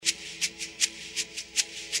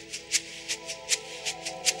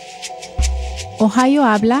Ohio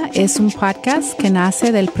Habla es un podcast que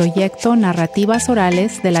nace del proyecto Narrativas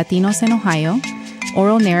Orales de Latinos en Ohio,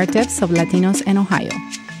 Oral Narratives of Latinos in Ohio.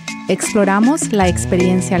 Exploramos la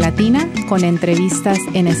experiencia latina con entrevistas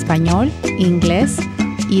en español, inglés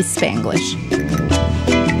y Spanglish.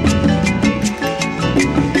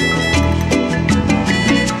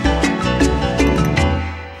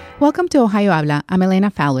 Welcome to Ohio Habla. I'm Elena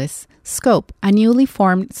Fowlis. SCOPE, a newly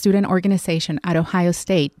formed student organization at Ohio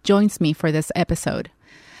State, joins me for this episode.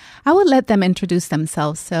 I will let them introduce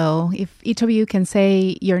themselves, so if each of you can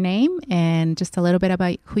say your name and just a little bit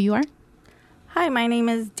about who you are. Hi, my name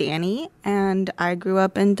is Danny, and I grew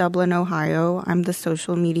up in Dublin, Ohio. I'm the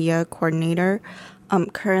social media coordinator.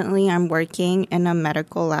 Currently, I'm working in a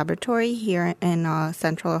medical laboratory here in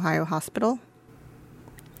Central Ohio Hospital.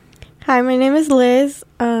 Hi, my name is Liz.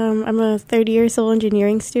 I'm a third-year civil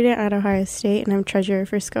engineering student at Ohio State, and I'm treasurer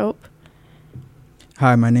for SCOPE.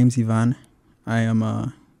 Hi, my name's Ivan. I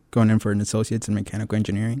am going in for an associate's in mechanical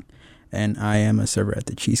engineering, and I am a server at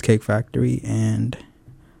the Cheesecake Factory, and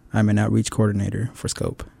I'm an outreach coordinator for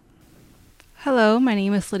SCOPE. Hello, my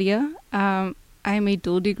name is Lydia. I am a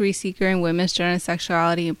dual degree seeker in women's gender and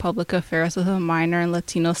sexuality and public affairs with a minor in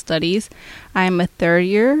Latino studies. I am a third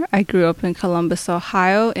year. I grew up in Columbus,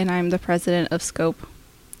 Ohio, and I am the president of SCOPE.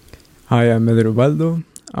 Hi, I'm Eder Ubaldo.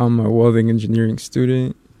 I'm a welding engineering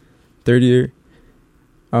student, third year.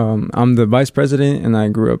 I'm the vice president, and I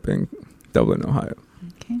grew up in Dublin, Ohio.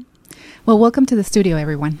 Okay. Well, welcome to the studio,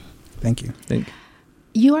 everyone. Thank you. Thank you.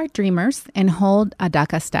 You are dreamers and hold a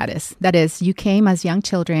DACA status. That is, you came as young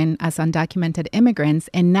children as undocumented immigrants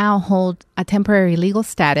and now hold a temporary legal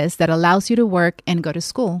status that allows you to work and go to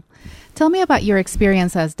school. Tell me about your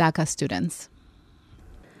experience as DACA students.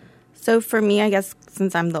 So for me, I guess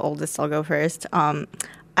since I'm the oldest, I'll go first.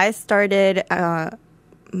 I started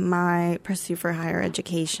my pursuit for higher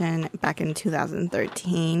education back in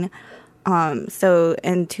 2013. So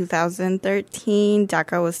in 2013,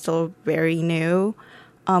 DACA was still very new.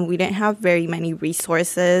 We didn't have very many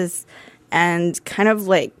resources, and kind of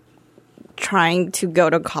like trying to go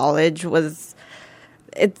to college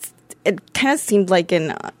it kind of seemed like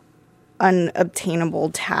an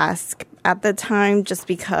unobtainable task at the time, just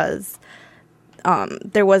because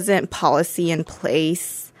there wasn't policy in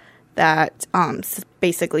place that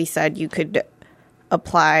basically said you could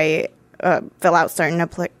apply, fill out certain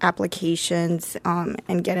applications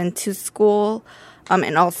and get into school.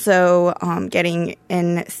 And also getting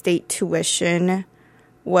in-state tuition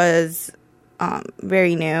was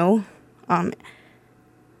very new.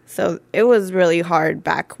 So it was really hard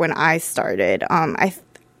back when I started.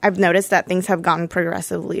 I've noticed that things have gotten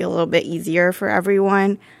progressively a little bit easier for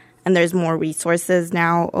everyone, and there's more resources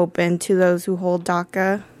now open to those who hold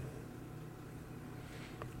DACA.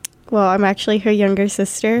 Well, I'm actually her younger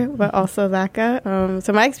sister, but also DACA.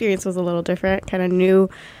 So my experience was a little different, kind of new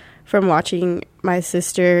from watching my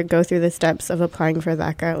sister go through the steps of applying for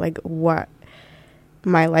DACA, like what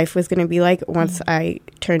my life was going to be like once I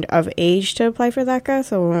turned of age to apply for DACA.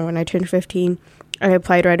 So when I turned 15, I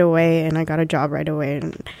applied right away and I got a job right away.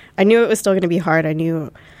 And I knew it was still going to be hard. I knew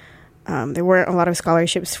there weren't a lot of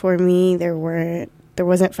scholarships for me. There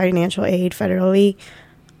wasn't financial aid federally.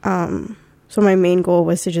 So my main goal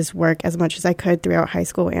was to just work as much as I could throughout high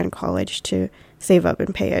school and college to save up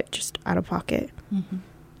and pay it just out of pocket. Mm-hmm.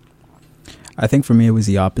 I think for me it was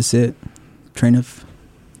the opposite train of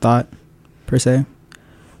thought, per se.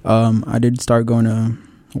 I did start going to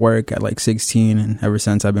work at like 16, and ever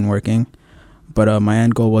since I've been working. But my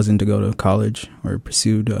end goal wasn't to go to college or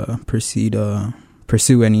pursue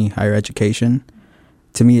any higher education.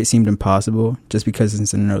 To me, it seemed impossible, just because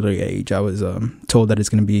since an early age I was told that it's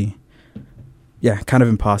going to be, kind of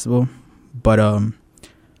impossible. But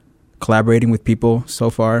collaborating with people so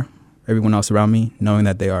far, everyone else around me, knowing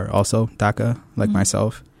that they are also DACA, like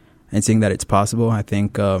myself, and seeing that it's possible, I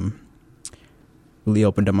think really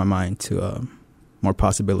opened up my mind to more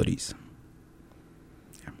possibilities.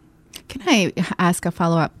 Yeah. Can I ask a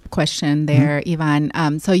follow-up question there,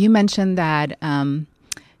 Ivan? So you mentioned that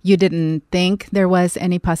you didn't think there was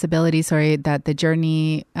any possibilities, or that the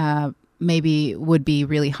journey maybe would be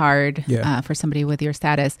really hard for somebody with your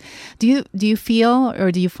status. Do you feel,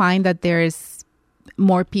 or do you find that there's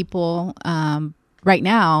more people right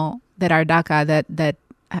now that are DACA that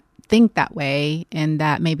think that way, and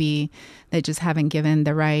that maybe they just haven't given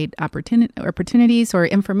the right opportunities or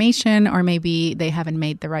information, or maybe they haven't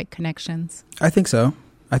made the right connections? I think so.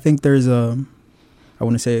 I think there's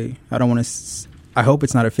I hope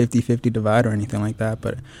it's not a 50-50 divide or anything like that,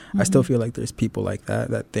 but I still feel like there's people like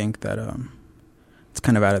that think that it's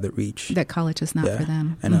kind of out of the reach. That college is not for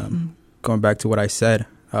them. And going back to what I said,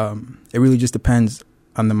 It really just depends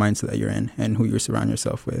on the mindset that you're in and who you surround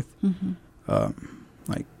yourself with.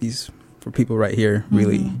 Like these, for people right here,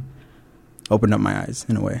 really opened up my eyes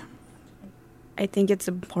in a way. I think it's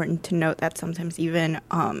important to note that sometimes even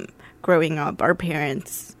growing up, our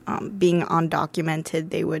parents, being undocumented,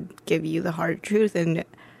 they would give you the hard truth. And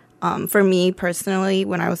for me personally,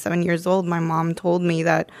 when I was 7 years old, my mom told me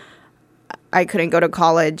that I couldn't go to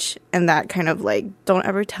college, and that kind of like, don't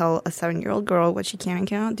ever tell a 7-year-old girl what she can and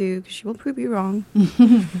cannot do because she will prove you wrong.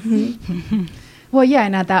 Well, yeah,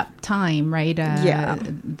 and at that time, right? Yeah,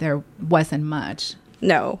 there wasn't much.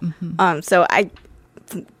 No. So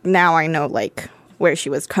now I know like where she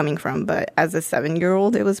was coming from, but as a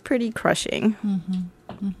 7-year-old, it was pretty crushing.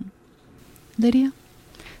 Lydia?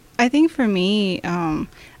 I think for me,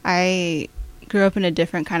 I grew up in a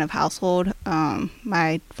different kind of household.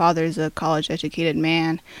 My father's a college-educated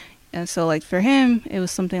man, and so like for him, it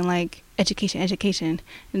was something like education,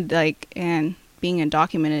 and being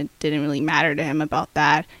undocumented didn't really matter to him about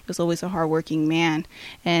that. He was always a hardworking man,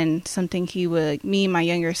 and something he would, me and my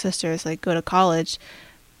younger sisters, like go to college.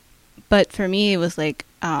 But for me, it was like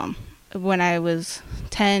when I was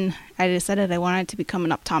 10, I decided I wanted to become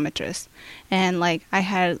an optometrist, and like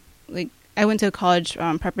I went to a college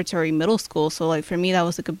preparatory middle school, so like for me that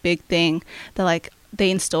was like a big thing that like they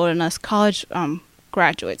instilled in us college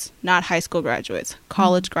graduates, not high school graduates,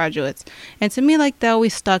 college graduates. And to me, like, that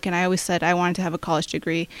always stuck, and I always said I wanted to have a college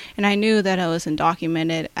degree, and I knew that I was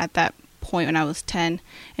undocumented at that point when I was 10,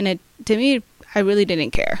 and to me, I really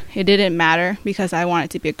didn't care. It didn't matter because I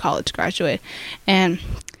wanted to be a college graduate. And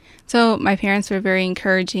so my parents were very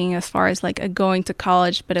encouraging as far as like going to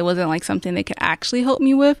college, but it wasn't like something they could actually help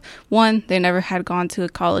me with. One, they never had gone to a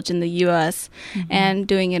college in the U.S., and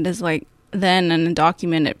doing it as like then an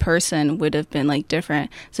undocumented person would have been like different.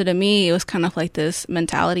 So to me, it was kind of like this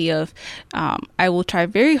mentality of I will try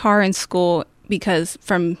very hard in school, because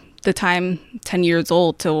from the time 10 years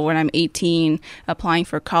old till when I'm 18 applying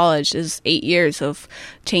for college is 8 years of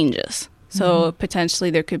changes. So potentially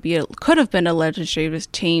there could have been a legislative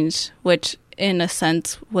change, which in a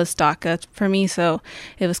sense was DACA for me. So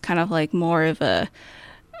it was kind of like more of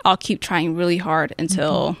I'll keep trying really hard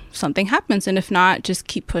until something happens, and if not, just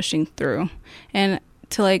keep pushing through. And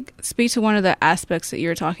to like speak to one of the aspects that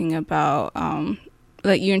you're talking about,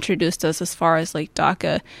 that you introduced us as far as like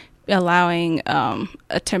DACA allowing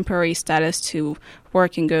a temporary status to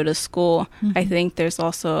work and go to school, I think there's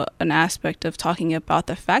also an aspect of talking about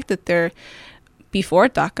the fact that they're before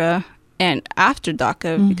DACA and after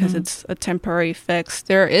DACA, because it's a temporary fix,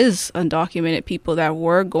 there is undocumented people that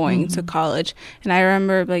were going to college. And I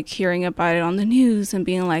remember like hearing about it on the news and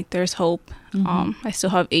being like, there's hope. I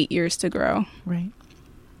still have 8 years to grow. Right.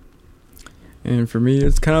 And for me,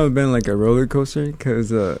 it's kind of been like a roller coaster,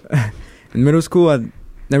 because in middle school, I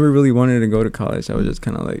never really wanted to go to college. I was just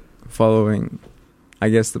kind of like following, I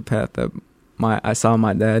guess, the path that I saw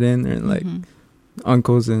my dad in, and like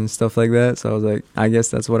uncles and stuff like that. So I was like, I guess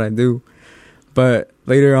that's what I do. But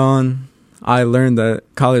later on, I learned that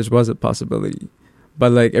college was a possibility.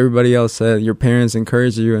 But like everybody else said, your parents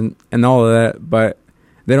encourage you and all of that, but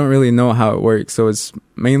they don't really know how it works. So it's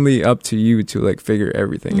mainly up to you to like figure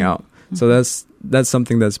everything out. So that's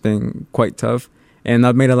something that's been quite tough. And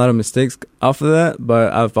I've made a lot of mistakes off of that,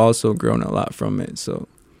 but I've also grown a lot from it. So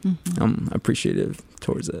I'm appreciative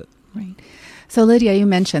towards that. Right. So Lydia, you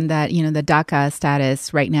mentioned that, the DACA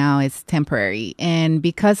status right now is temporary. And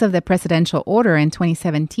because of the presidential order in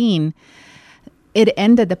 2017, it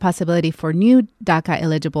ended the possibility for new DACA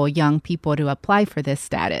eligible young people to apply for this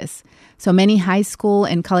status. So many high school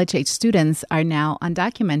and college-age students are now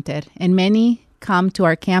undocumented, and many come to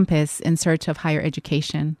our campus in search of higher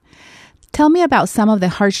education. Tell me about some of the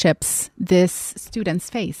hardships these students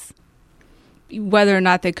face. Whether or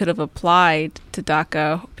not they could have applied to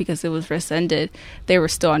DACA because it was rescinded, they were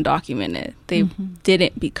still undocumented. They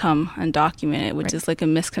didn't become undocumented, which is like a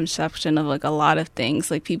misconception of like a lot of things.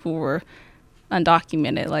 Like people were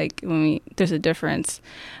undocumented. Like there's a difference.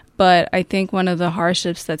 But I think one of the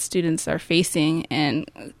hardships that students are facing, and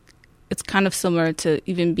it's kind of similar to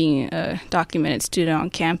even being a documented student on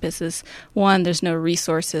campus, is one, there's no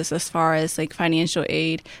resources as far as like financial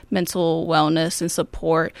aid, mental wellness and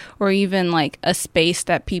support, or even like a space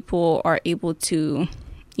that people are able to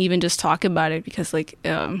even just talk about it, because like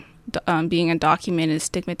being undocumented is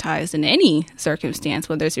stigmatized in any circumstance,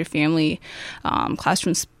 whether it's your family,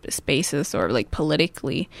 classroom spaces, or like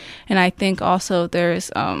politically. And I think also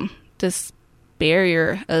there's this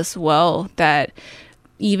barrier as well that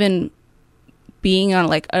even being on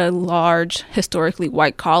like a large historically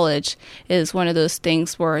white college is one of those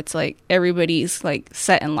things where it's like everybody's like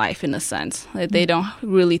set in life in a sense. Like they don't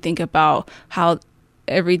really think about how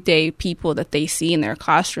everyday people that they see in their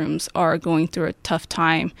classrooms are going through a tough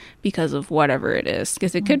time because of whatever it is,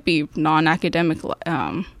 because it could be non-academic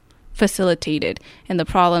facilitated. And the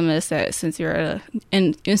problem is that since you're at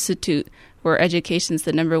an institute where education's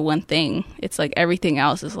the number one thing, it's like everything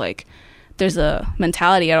else is like, there's a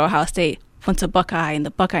mentality at Ohio State, once a Buckeye and the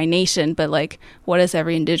Buckeye Nation, but like, what is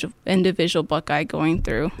every individual Buckeye going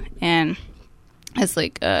through? And as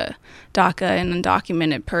like a DACA and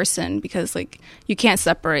undocumented person, because like you can't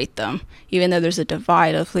separate them, even though there's a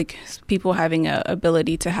divide of like people having a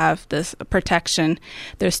ability to have this protection,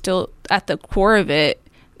 there's still at the core of it,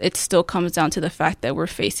 it still comes down to the fact that we're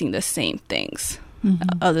facing the same things,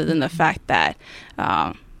 other than the fact that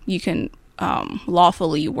you can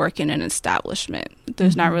lawfully work in an establishment.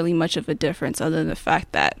 There's not really much of a difference other than the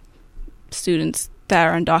fact that students that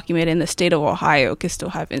are undocumented in the state of Ohio can still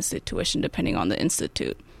have in-state tuition depending on the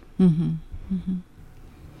institute.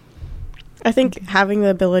 I think having the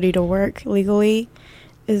ability to work legally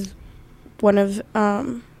is one of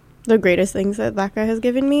the greatest things that DACA has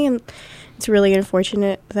given me, and it's really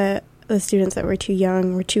unfortunate that the students that were too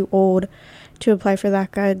young or too old to apply for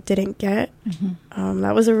DACA didn't get.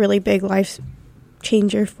 That was a really big life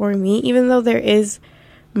changer for me, even though there is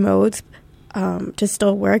modes to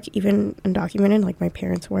still work, even undocumented, like my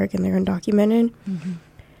parents work and they're undocumented.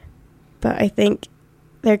 But I think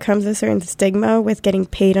there comes a certain stigma with getting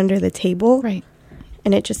paid under the table. Right.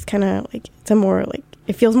 And it just kind of like, it's a more like,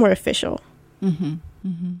 it feels more official.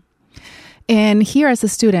 And here as a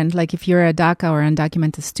student, like if you're a DACA or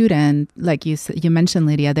undocumented student, like you mentioned,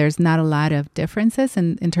 Lydia, there's not a lot of differences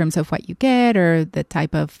in terms of what you get or the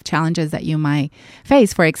type of challenges that you might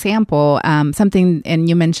face. For example, something, and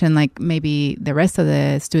you mentioned like maybe the rest of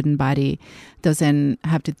the student body doesn't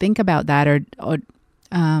have to think about that or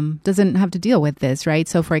doesn't have to deal with this, right?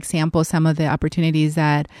 So, for example, some of the opportunities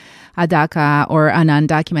that a DACA or an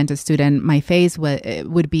undocumented student might face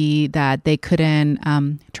would be that they couldn't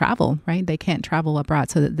travel, right? They can't travel abroad,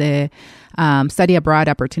 so that the study abroad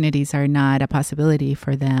opportunities are not a possibility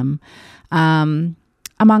for them, among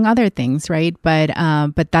other things, right? But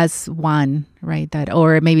that's one, right? That,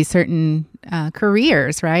 or maybe certain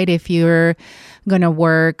careers, right? If you're going to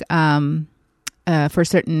work for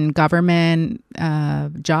certain government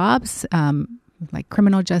jobs, like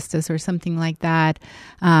criminal justice or something like that,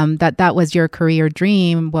 that was your career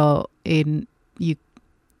dream. Well,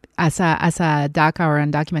 as a DACA or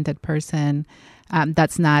undocumented person,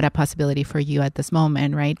 that's not a possibility for you at this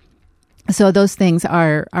moment, right? So those things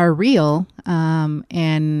are real,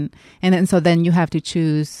 and so then you have to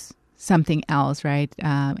choose something else, right?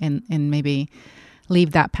 And maybe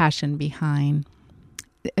leave that passion behind.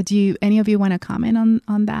 Do any of you want to comment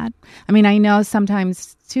on that? I mean, I know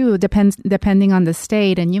sometimes too, depending on the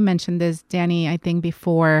state, and you mentioned this, Danny, I think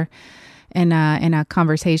before in a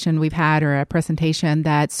conversation we've had or a presentation,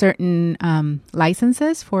 that certain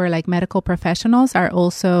licenses for like medical professionals are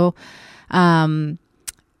also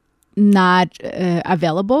not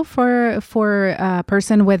available for a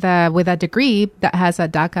person with a degree that has a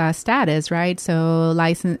DACA status, right? So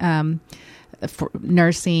license. For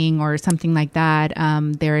nursing or something like that,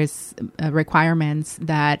 there is requirements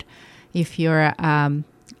that if you're a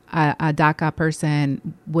DACA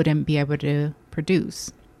person wouldn't be able to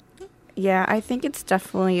produce. Yeah, I think it's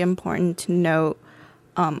definitely important to note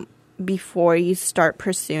before you start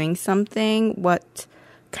pursuing something what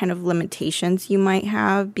kind of limitations you might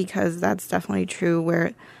have, because that's definitely true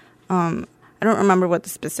where I don't remember what the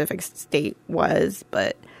specific state was,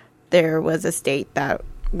 but there was a state that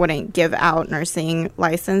wouldn't give out nursing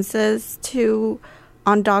licenses to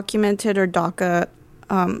undocumented or DACA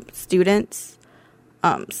students.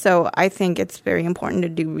 So I think it's very important to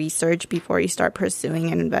do research before you start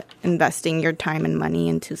pursuing and investing your time and money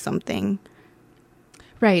into something.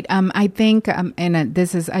 Right. I think, and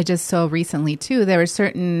this is, I just saw recently too, there are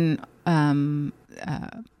certain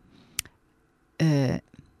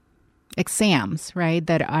exams, right,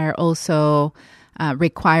 that are also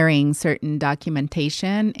requiring certain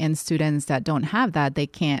documentation, and students that don't have that, they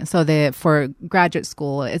can't. So for graduate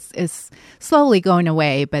school, it's slowly going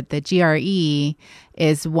away, but the GRE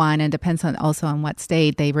is one, and depends also on what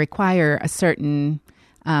state. They require a certain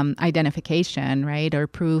identification, right, or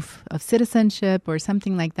proof of citizenship or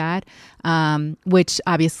something like that, which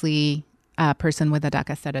obviously a person with a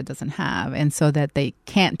DACA status doesn't have, and so that they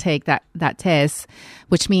can't take that test,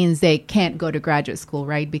 which means they can't go to graduate school,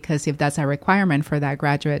 right? Because if that's a requirement for that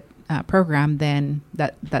graduate program, then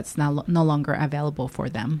that's no longer available for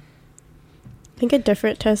them. think a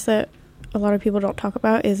different test that a lot of people don't talk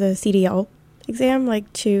about is a CDL exam,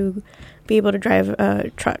 like to be able to drive a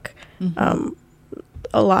truck.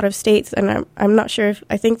 A lot of states, and I'm not sure if,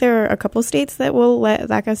 I think there are a couple states that will let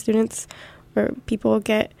DACA students or people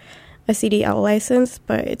get a CDL license,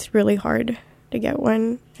 but it's really hard to get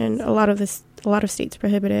one, and a lot of states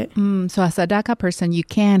prohibit it. So as a DACA person, you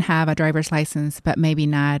can have a driver's license, but maybe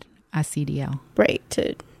not a CDL. Right,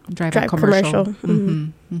 to drive a commercial.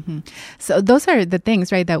 So those are the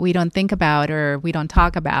things, right, that we don't think about or we don't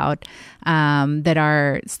talk about, that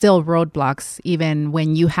are still roadblocks, even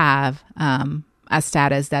when you have a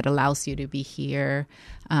status that allows you to be here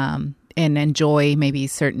and enjoy maybe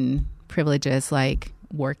certain privileges like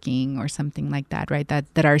working or something like that, right?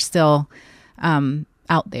 That are still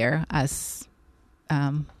out there as,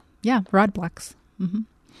 roadblocks.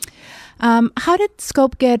 How did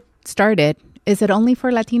Scope get started? Is it only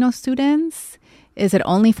for Latino students? Is it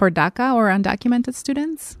only for DACA or undocumented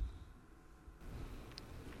students?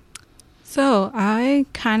 So I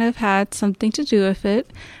kind of had something to do with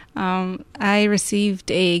it. I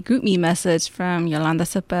received a GroupMe message from Yolanda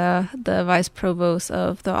Cepeda, the Vice Provost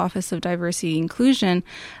of the Office of Diversity and Inclusion,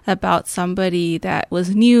 about somebody that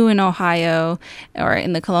was new in Ohio or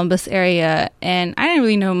in the Columbus area. And I didn't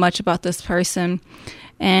really know much about this person.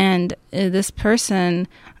 And this person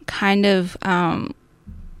kind of, when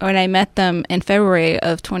I met them in February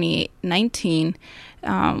of 2019,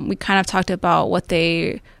 we kind of talked about what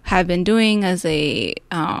they have been doing as a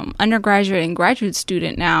undergraduate and graduate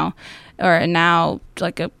student now, or now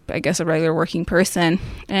like a regular working person.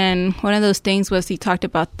 And one of those things was he talked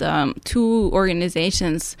about the two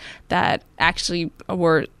organizations that actually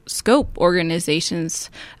were Scope organizations,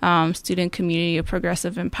 Student Community of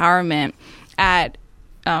Progressive Empowerment, at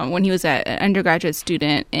when he was an undergraduate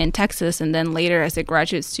student in Texas, and then later as a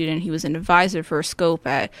graduate student, he was an advisor for Scope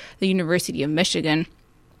at the University of Michigan.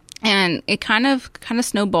 And it kind of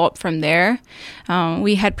snowballed from there.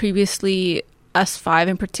 We had previously, us five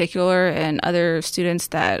in particular, and other students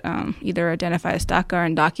that either identify as DACA or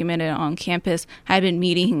undocumented on campus, had been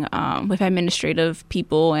meeting with administrative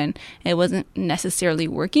people, and it wasn't necessarily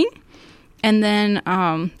working. And then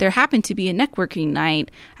there happened to be a networking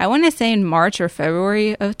night, I want to say in March or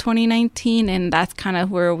February of 2019. And that's kind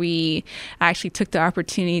of where we actually took the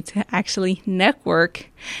opportunity to actually network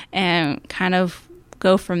and kind of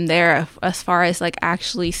go from there as far as like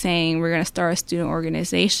actually saying we're going to start a student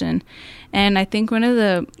organization. And I think one of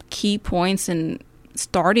the key points in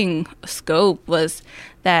starting Scope was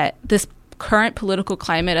that this current political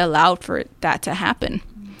climate allowed for that to happen.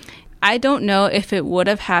 I don't know if it would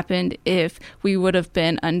have happened if we would have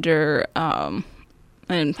been under, and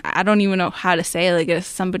I don't even know how to say it, like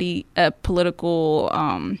a political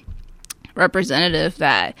representative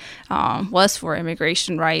that was for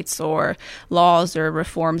immigration rights or laws or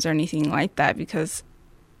reforms or anything like that, because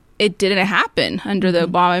it didn't happen under the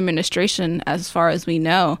Obama administration as far as we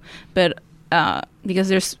know. But because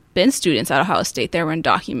there's been students at Ohio State that were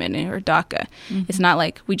undocumented or DACA. It's not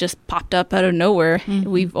like we just popped up out of nowhere.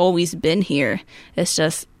 We've always been here. It's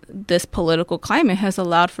just this political climate has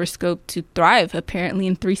allowed for Scope to thrive apparently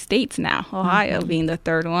in 3 states now, Ohio being the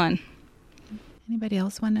third one. Anybody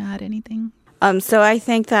else want to add anything? So I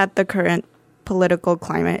think that the current political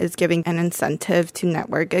climate is giving an incentive to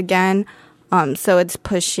network again. So it's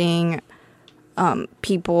pushing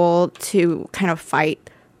people to kind of fight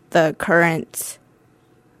the current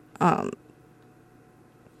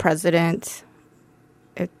president,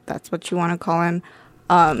 if that's what you want to call him.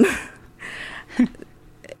 I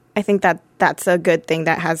think that that's a good thing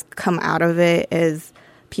that has come out of it, is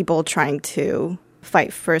people trying to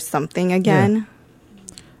fight for something again. Yeah.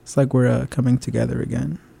 It's like we're coming together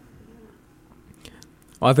again.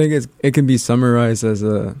 Well, I think it can be summarized as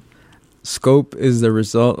a Scope is the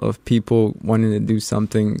result of people wanting to do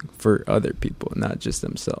something for other people, not just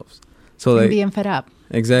themselves. So like being fed up.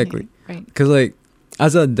 Exactly. Right. Because like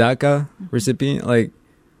as a DACA recipient, like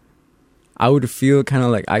I would feel kind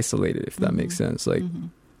of like isolated, if that makes sense. Like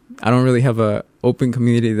I don't really have a open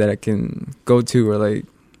community that I can go to or like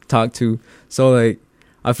talk to. So like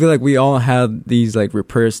I feel like we all have these like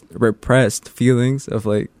repressed feelings of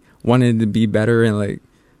like wanting to be better and like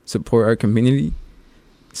support our community.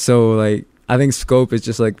 So like I think Scope is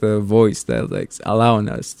just like the voice that like allowing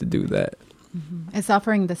us to do that. It's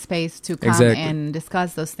offering the space to come Exactly. and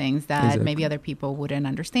discuss those things that Exactly. maybe other people wouldn't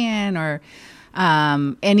understand, or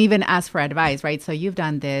and even ask for advice, right? So you've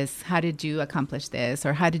done this. How did you accomplish this?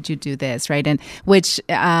 Or how did you do this, right? And which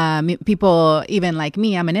people, even like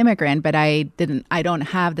me, I'm an immigrant, but I don't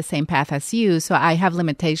have the same path as you. So I have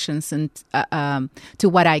limitations and to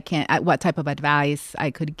what type of advice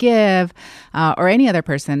I could give, or any other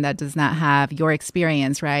person that does not have your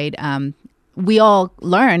experience, right? We all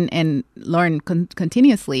learn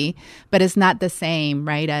continuously, but it's not the same,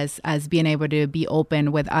 right, as being able to be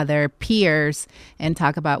open with other peers and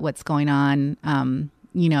talk about what's going on,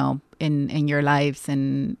 in your lives,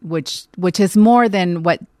 and which is more than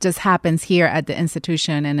what just happens here at the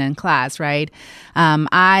institution and in class, right?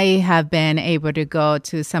 I have been able to go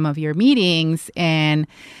to some of your meetings, and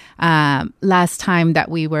last time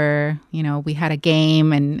that we were, we had a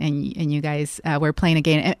game, and you guys were playing a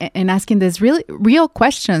game and asking these real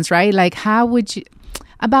questions, right? Like, how would you,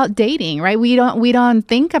 about dating, right? We don't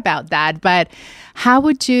think about that, but how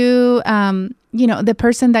would you, the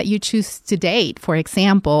person that you choose to date, for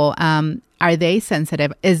example, are they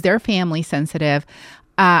sensitive? Is their family sensitive?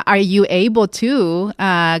 Are you able to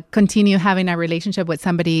continue having a relationship with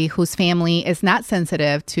somebody whose family is not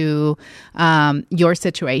sensitive to your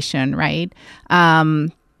situation, right?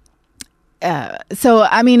 So,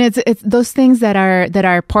 I mean, it's those things that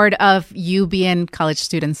are part of you being college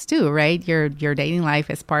students too, right? Your dating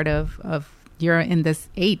life is part of you're in this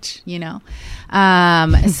age,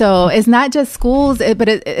 So it's not just schools, but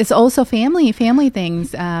it's also family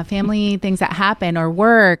things that happen, or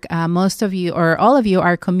work. Most of you or all of you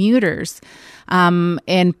are commuters.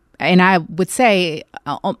 And I would say,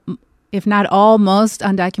 if not all, most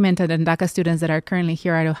undocumented and DACA students that are currently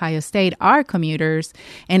here at Ohio State are commuters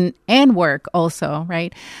and work also,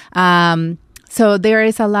 right? So there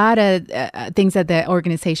is a lot of things that the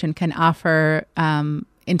organization can offer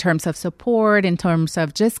in terms of support, in terms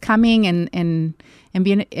of just coming and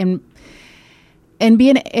being and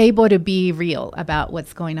being able to be real about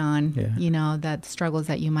what's going on. Yeah. That struggles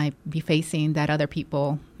that you might be facing that other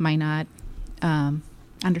people might not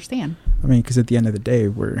understand. I mean, because at the end of the day,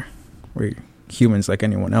 we're humans like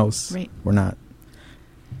anyone else. Right. We're not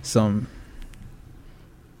something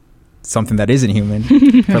that isn't human,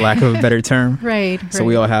 for lack of a better term. Right. So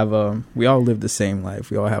we all have we all live the same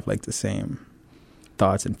life. We all have like the same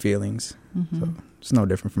thoughts and feelings. So it's no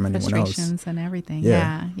different from anyone else. Frustrations and everything.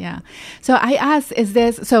 Yeah. Yeah. So I asked,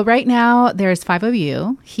 so right now there's 5 of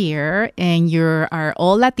you here, and you are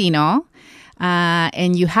all Latino,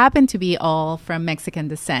 and you happen to be all from Mexican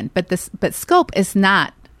descent, but Scope is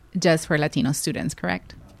not just for Latino students,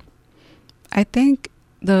 correct? I think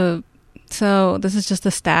so this is just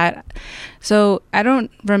a stat. So I don't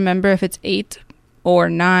remember if it's 8 or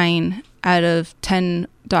 9 out of 10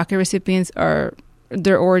 DACA recipients are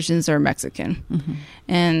their origins are Mexican.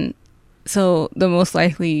 And so the most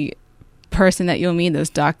likely person that you'll meet that's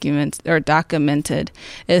documented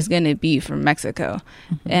is going to be from Mexico.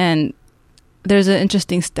 And there's an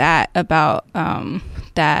interesting stat about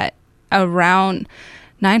that around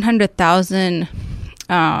 900,000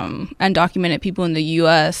 undocumented people in the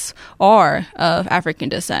U.S. are of African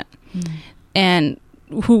descent. And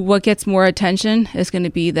what gets more attention is going to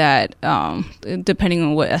be that, depending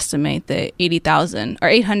on what estimate, the 80,000 or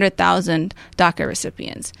 800,000 DACA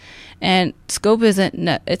recipients. And Scope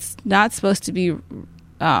it's not supposed to be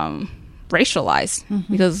racialized,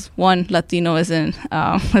 because one, Latino isn't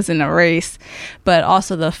a race, but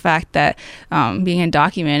also the fact that being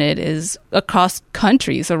undocumented is across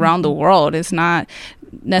countries around the world. It's not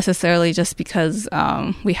necessarily just because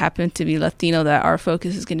we happen to be Latino that our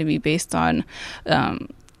focus is going to be based on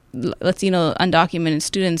Latino undocumented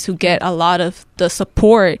students who get a lot of the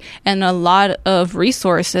support and a lot of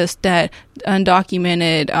resources that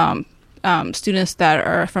undocumented students that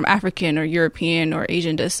are from African or European or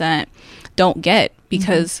Asian descent don't get,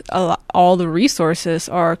 because all the resources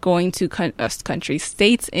are going to countries,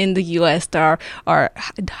 states in the U.S. that are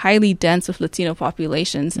highly dense with Latino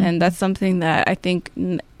populations. And that's something that I think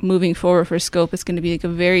moving forward for Scope is going to be like a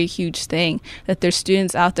very huge thing, that there's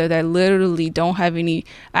students out there that literally don't have any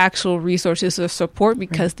actual resources or support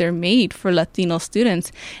because they're made for Latino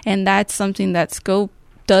students. And that's something that Scope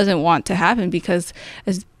doesn't want to happen, because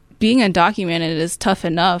as being undocumented is tough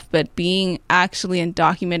enough, but being actually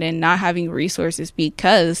undocumented and not having resources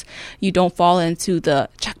because you don't fall into the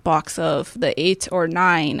checkbox of the 8 or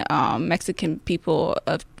 9 Mexican people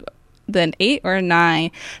of the 8 or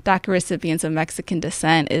 9 DACA recipients of Mexican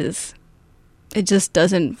descent it just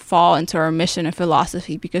doesn't fall into our mission and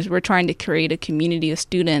philosophy, because we're trying to create a community of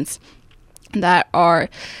students that are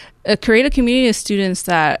create a community of students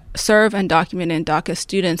that serve undocumented DACA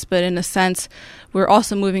students, but in a sense, we're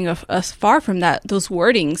also moving us far from those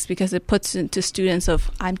wordings, because it puts into students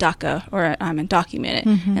of I'm DACA or I'm undocumented,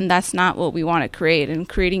 and that's not what we want to create. And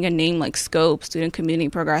creating a name like SCOPE, Student Community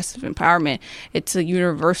Progressive Empowerment, it's a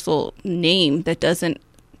universal name that doesn't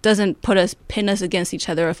pin us against each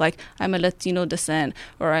other of like I'm a Latino descent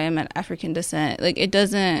or I am an African descent. Like it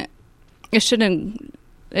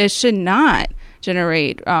should not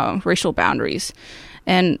generate racial boundaries.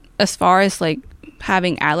 And as far as like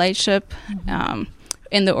having allyship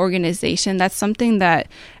in the organization, that's something that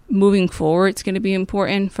moving forward it's going to be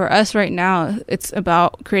important for us. Right now it's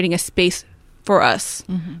about creating a space for us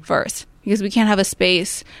first, because we can't have a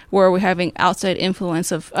space where we're having outside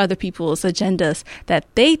influence of other people's agendas that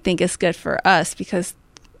they think is good for us, because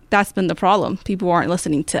that's been the problem. People aren't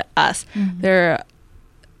listening to us.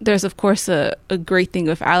 There's of course a great thing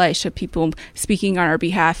with allyship, people speaking on our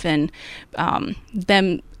behalf and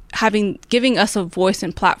them giving us a voice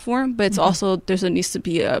and platform, but it's also there needs to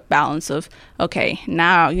be a balance of okay,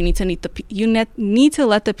 now you need to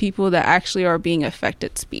let the people that actually are being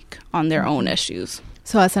affected speak on their own issues.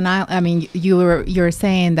 So you're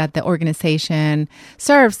saying that the organization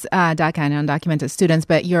serves DACA and undocumented students,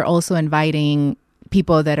 but you're also inviting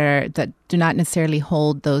people that do not necessarily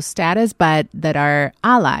hold those status, but that are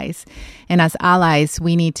allies. And as allies,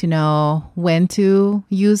 we need to know when to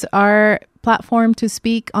use our platform to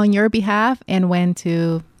speak on your behalf and when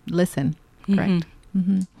to listen. Correct.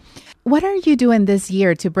 What are you doing this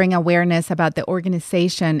year to bring awareness about the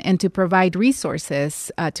organization and to provide resources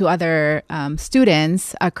to other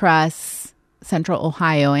students across Central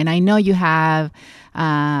Ohio? And I know you have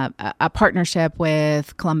a partnership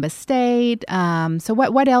with Columbus State. So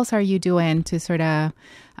what else are you doing to sort of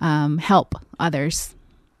help others?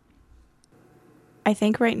 I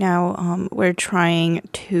think right now we're trying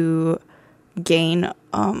to gain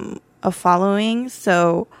a following.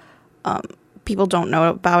 So people don't know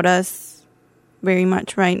about us very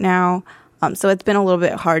much right now. So it's been a little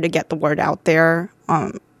bit hard to get the word out there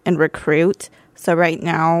and recruit. So right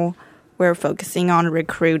now we're focusing on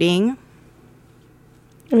recruiting.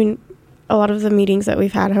 I mean, a lot of the meetings that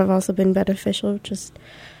we've had have also been beneficial. Just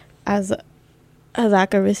as a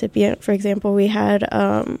DACA recipient, for example, we had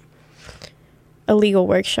a legal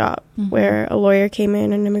workshop where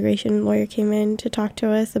an immigration lawyer came in to talk to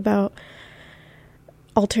us about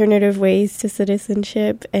alternative ways to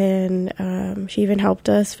citizenship, and she even helped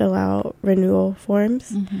us fill out renewal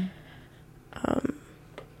forms.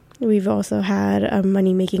 We've also had a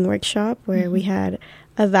money-making workshop where we had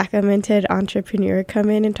a DACA-minted entrepreneur come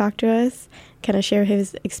in and talk to us, kind of share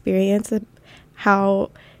his experience of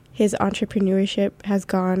how his entrepreneurship has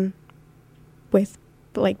gone with,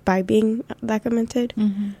 like, by being DACA-minted.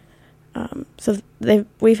 So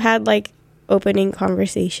we've had, like, opening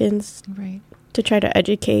conversations to try to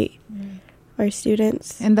educate our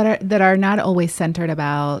students. And that are not always centered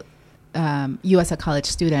about you as a college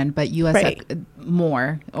student, but you as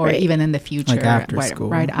more, or even in the future, like after school,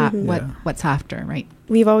 what's after, right?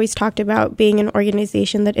 We've always talked about being an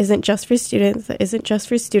organization that isn't just for students,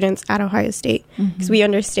 at Ohio State, because we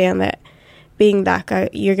understand that being DACA,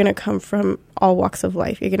 you're going to come from all walks of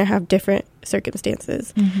life. You're going to have different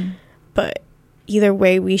circumstances, but either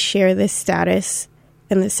way, we share this status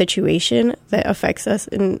and the situation that affects us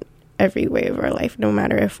in every way of our life, no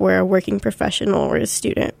matter if we're a working professional or a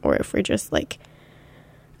student, or if we're just like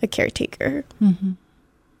a caretaker. You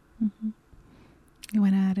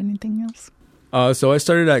want to add anything else? So I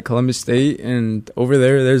started at Columbus State, and over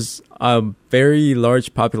there's a very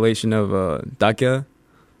large population of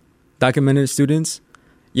documented students.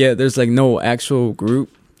 Yeah, there's like no actual group,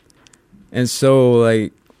 and so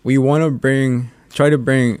like we want to try to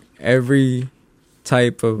bring every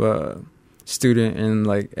type of student and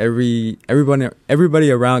like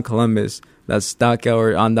everybody around Columbus that's DACA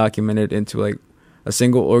or undocumented into like a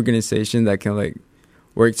single organization that can like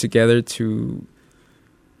work together to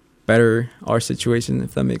better our situation,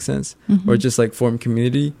 if that makes sense, or just like form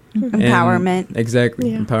community. Empowerment.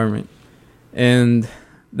 Exactly. Empowerment. And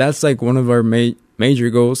that's like one of our major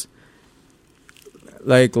goals.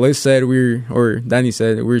 Like Liz said, Danny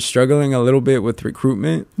said, we're struggling a little bit with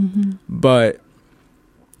recruitment, but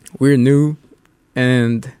we're new,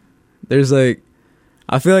 and there's like,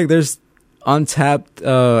 I feel like there's untapped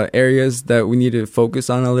areas that we need to focus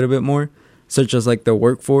on a little bit more. such as like the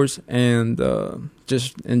workforce and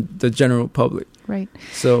just in the general public. Right.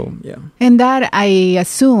 So, yeah. And that, I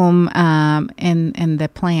assume, in the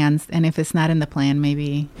plans, and if it's not in the plan,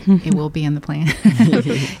 maybe it will be in the plan,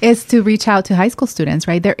 is to reach out to high school students,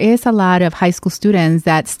 right? There is a lot of high school students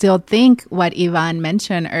that still think what Ivan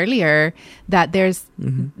mentioned earlier, that there's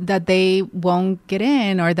that they won't get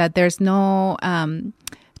in, or that there's no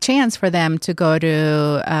chance for them to go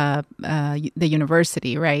to the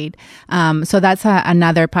university, right? So that's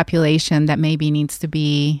another population that maybe needs to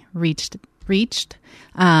be reached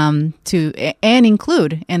to and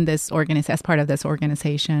include in this as part of this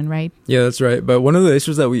organization, right? Yeah, that's right. But one of the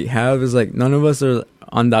issues that we have is like none of us are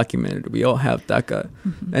undocumented. We all have DACA,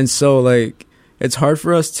 and so like it's hard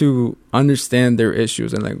for us to understand their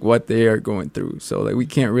issues and like what they are going through. So like we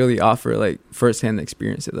can't really offer like firsthand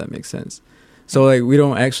experience, if that makes sense. So like we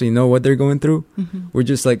don't actually know what they're going through. We're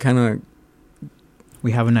just like kind of.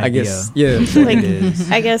 We have an idea. I guess, yeah. Like,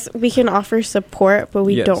 I guess we can offer support, but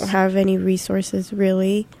we don't have any resources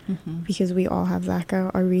really, because we all have DACA.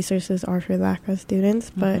 Our resources are for DACA students,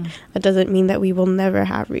 but that doesn't mean that we will never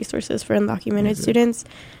have resources for undocumented students.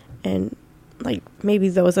 And like maybe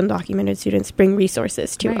those undocumented students bring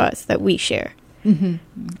resources to us that we share.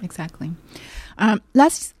 Exactly.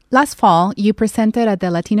 Last fall, you presented at the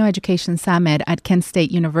Latino Education Summit at Kent State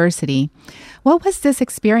University. What was this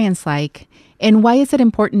experience like? And why is it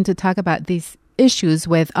important to talk about these issues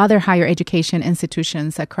with other higher education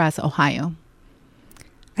institutions across Ohio?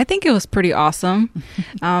 I think it was pretty awesome.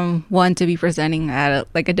 One, to be presenting at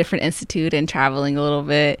a different institute and traveling a little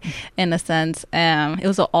bit in a sense. It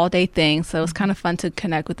was an all-day thing, so it was kind of fun to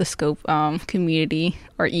connect with the Scope community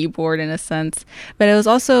or e-board in a sense. But it was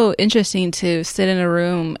also interesting to sit in a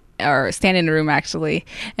room or stand in a room actually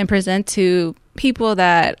and present to people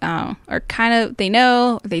that are kind of,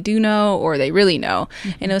 they do know, or they really know.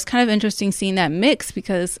 And it was kind of interesting seeing that mix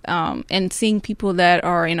because, and seeing people that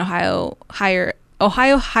are in Ohio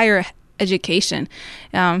higher education,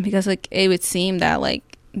 because like it would seem that like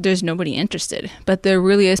there's nobody interested, but there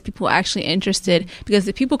really is people actually interested, because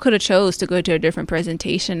the people could have chose to go to a different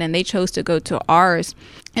presentation and they chose to go to ours.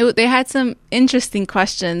 They had some interesting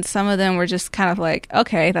questions. Some of them were just kind of like,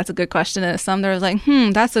 okay, that's a good question. And some there was like,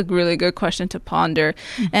 that's a really good question to ponder.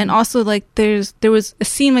 And also like it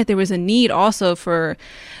seemed like there was a need also for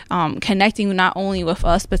connecting not only with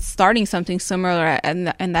us, but starting something similar.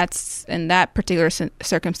 And that's in that particular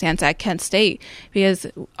circumstance at Kent State, because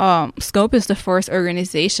Scope is the first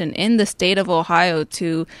organization in the state of Ohio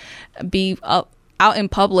to be out in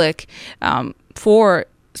public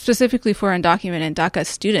specifically for undocumented DACA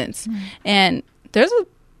students. And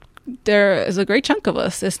there is a great chunk of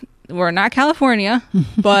us. We're not California,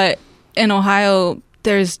 but in Ohio,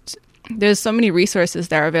 there's so many resources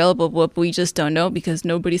that are available, but we just don't know because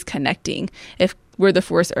nobody's connecting. If we're the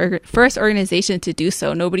first organization to do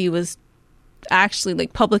so, nobody was actually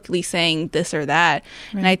like publicly saying this or that.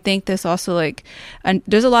 Right. And I think there's also like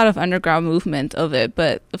there's a lot of underground movement of it,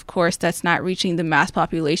 but of course that's not reaching the mass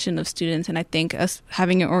population of students. And I think us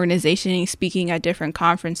having an organization and speaking at different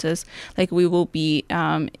conferences, like we will be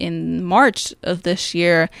in March of this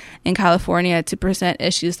year in California to present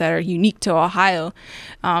issues that are unique to Ohio,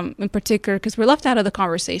 in particular because we're left out of the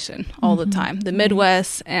conversation all the time. The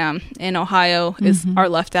Midwest and Ohio are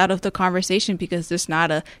left out of the conversation because there's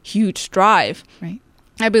not a huge drive. Right.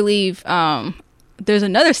 I believe there's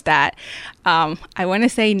another stat. I want to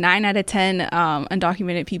say 9 out of 10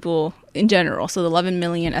 undocumented people in general. So the 11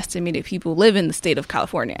 million estimated people live in the state of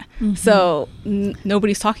California. So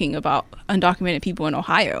nobody's talking about undocumented people in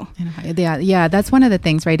Ohio. Yeah, that's one of the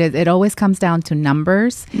things, right? It always comes down to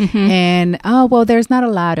numbers. And, there's not a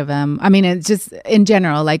lot of them. I mean, it's just in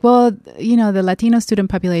general, like, the Latino student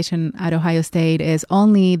population at Ohio State is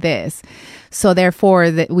only this. So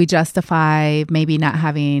therefore, that we justify maybe not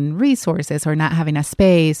having resources or not having a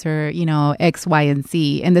space or, X, Y, and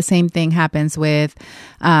Z. And the same thing happens with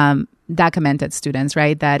documented students,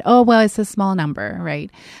 right? That, it's a small number,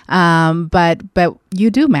 right? But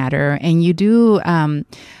you do matter, and you do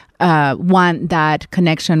want that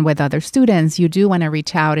connection with other students. You do want to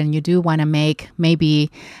reach out, and you do want to make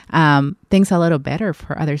maybe things a little better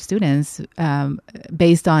for other students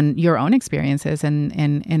based on your own experiences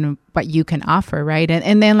and what you can offer, right?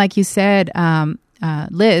 And then, like you said,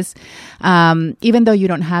 Liz, even though you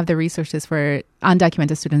don't have the resources for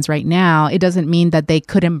undocumented students right now, it doesn't mean that they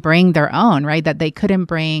couldn't bring their own, right? That they couldn't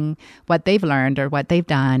bring what they've learned or what they've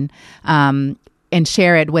done and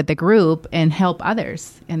share it with the group and help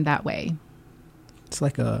others in that way. It's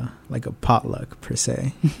like a potluck per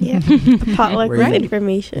se. Yeah, a potluck with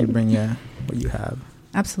information. You bring what you have.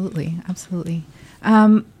 Absolutely.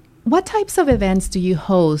 what types of events do you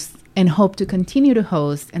host and hope to continue to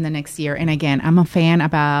host in the next year? And again, I'm a fan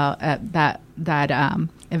about that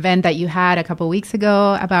event that you had a couple weeks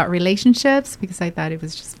ago about relationships, because I thought it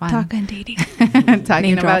was just fun. Talking dating.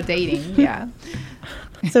 Talking about dating, yeah.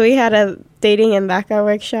 So we had a dating and DACA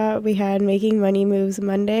workshop. We had Making Money Moves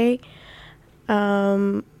Monday.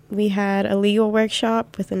 We had a legal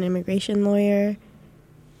workshop with an immigration lawyer.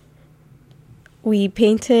 We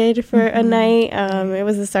painted for a night. It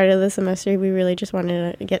was the start of the semester. We really just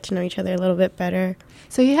wanted to get to know each other a little bit better.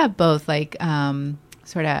 So you have both like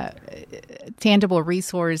sort of tangible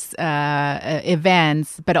resource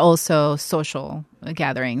events, but also social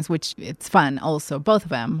gatherings, which it's fun also. Both of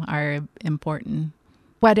them are important.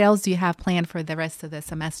 What else do you have planned for the rest of the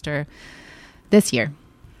semester this year?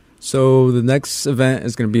 So the next event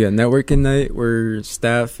is going to be a networking night where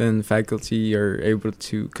staff and faculty are able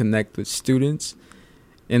to connect with students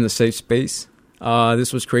in a safe space.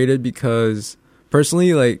 This was created because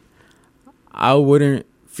personally, like, I wouldn't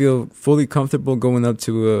feel fully comfortable going up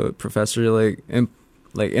to a professor in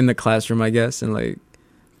the classroom, I guess, and like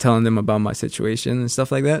telling them about my situation and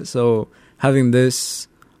stuff like that. So having this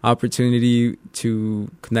opportunity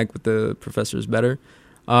to connect with the professors better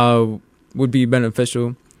would be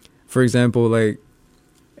beneficial. For example, like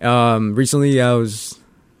recently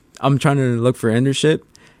I'm trying to look for internship,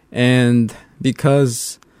 and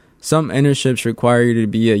because some internships require you to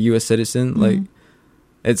be a U.S. citizen, like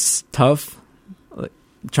it's tough like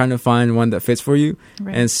trying to find one that fits for you.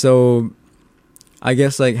 Right. And so I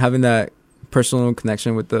guess like having that personal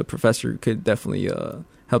connection with the professor could definitely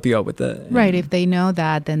help you out with that. Right. If they know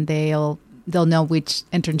that, then they'll know which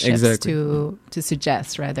internships to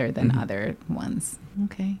suggest rather than other ones.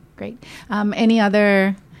 Okay, great. Any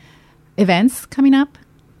other events coming up?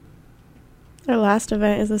 Our last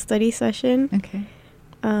event is a study session. Okay.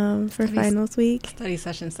 For finals week. Study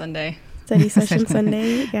session Sunday. Study session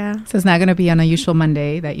Sunday, yeah. So it's not going to be on a usual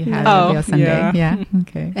Monday that you have. It'll be on Sunday. Yeah.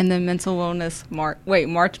 Okay. And then mental wellness,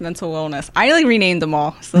 March mental wellness. I like renamed them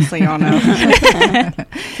all, so y'all know.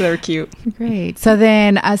 So they're cute. Great. So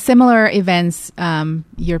then similar events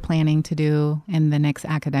you're planning to do in the next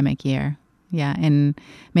academic year. Yeah. And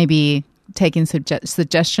maybe taking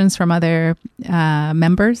suggestions from other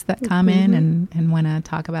members that come in and want to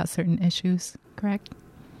talk about certain issues, correct?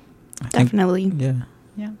 Definitely. Yeah.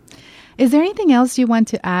 Is there anything else you want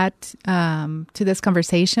to add to this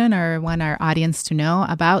conversation or want our audience to know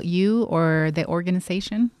about you or the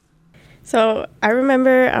organization? So I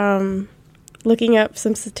remember looking up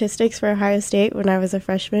some statistics for Ohio State when I was a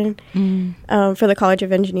freshman for the College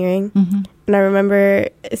of Engineering. And I remember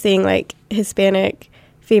seeing like Hispanic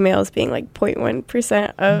females being like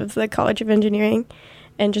 0.1% of the College of Engineering,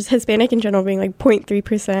 and just Hispanic in general being like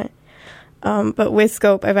 0.3%. But with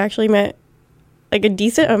Scope, I've actually met like a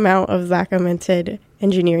decent amount of DACA-minted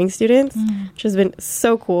engineering students, which has been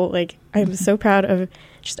so cool. Like, I'm so proud of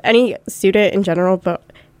just any student in general, but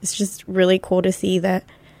it's just really cool to see that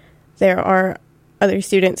there are other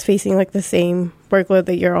students facing like the same workload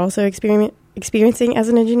that you're also experiencing as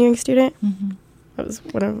an engineering student. That was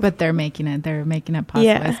one of. But they're making it possible.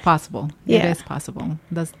 Yeah. It's possible. Yeah. It is possible.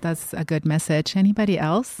 That's a good message. Anybody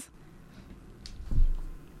else?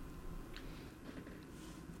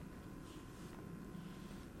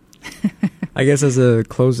 I guess as a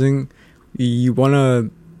closing, we want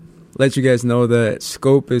to let you guys know that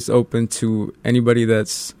Scope is open to anybody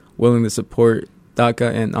that's willing to support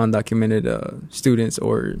DACA and undocumented students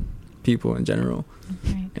or people in general.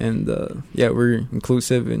 Okay. And we're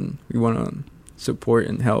inclusive and we want to support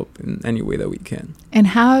and help in any way that we can. And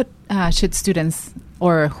how should students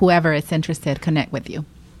or whoever is interested connect with you?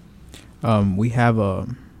 We have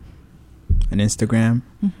an Instagram.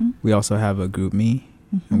 We also have a GroupMe.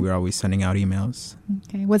 And we're always sending out emails.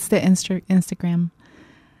 Okay. What's the Instagram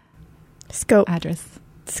Scope address?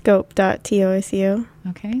 Scope.tosu.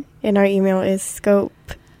 Okay. And our email is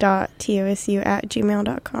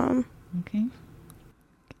scope.tosu@gmail.com. Okay.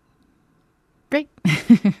 Great.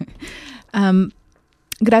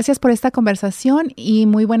 Gracias por esta conversación y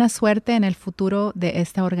muy buena suerte en el futuro de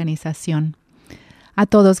esta organización. A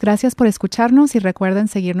todos, gracias por escucharnos y recuerden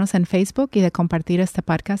seguirnos en Facebook y de compartir este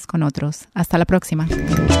podcast con otros. Hasta la próxima.